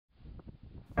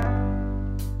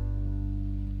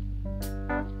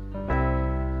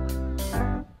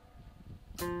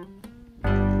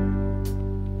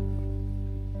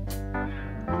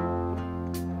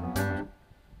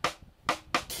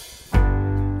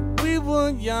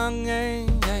were young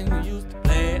and we used to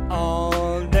play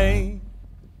all day.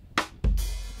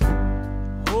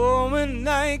 Oh, when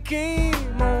night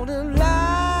came, all the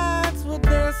lights would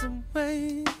dance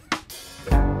away.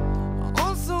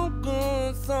 Oh, so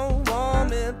good, so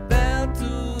warm, it felt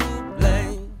to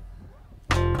play.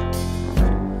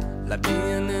 Like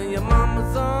being in your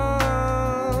mama's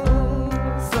arms,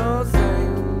 so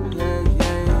sing, yeah,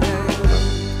 yeah,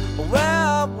 yeah.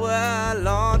 Well, well,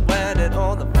 Lord, where did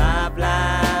all the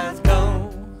fireflies go?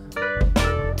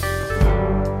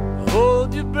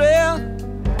 Hold your breath,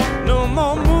 no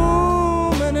more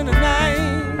movement in the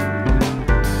night.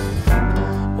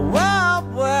 Well,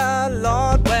 well,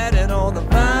 Lord, where did all the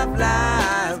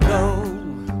fireflies go?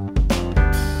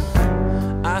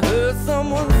 I heard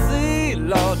someone say,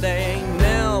 Lord, they ain't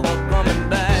never coming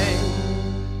back.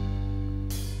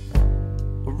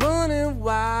 Running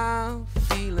wild,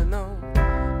 feeling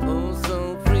oh so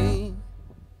free.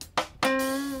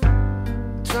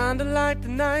 Trying to light the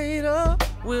night up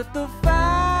with the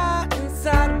fire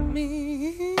inside of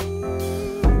me.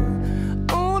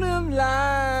 All them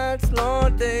lights,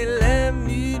 Lord, they let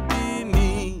me be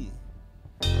me.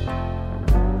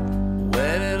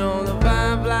 Where did all the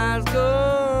fireflies go?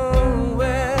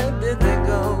 Where did they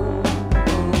go?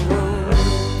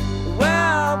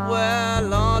 Well, well,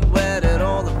 Lord, where did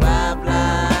all the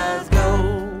fireflies go?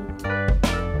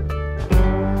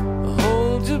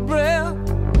 Hold your breath,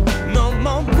 no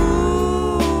more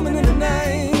movement in the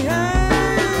night.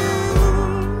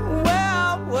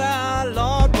 Well, well,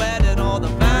 Lord, where did all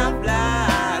the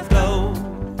fireflies go?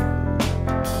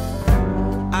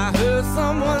 I heard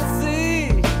someone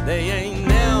say they ain't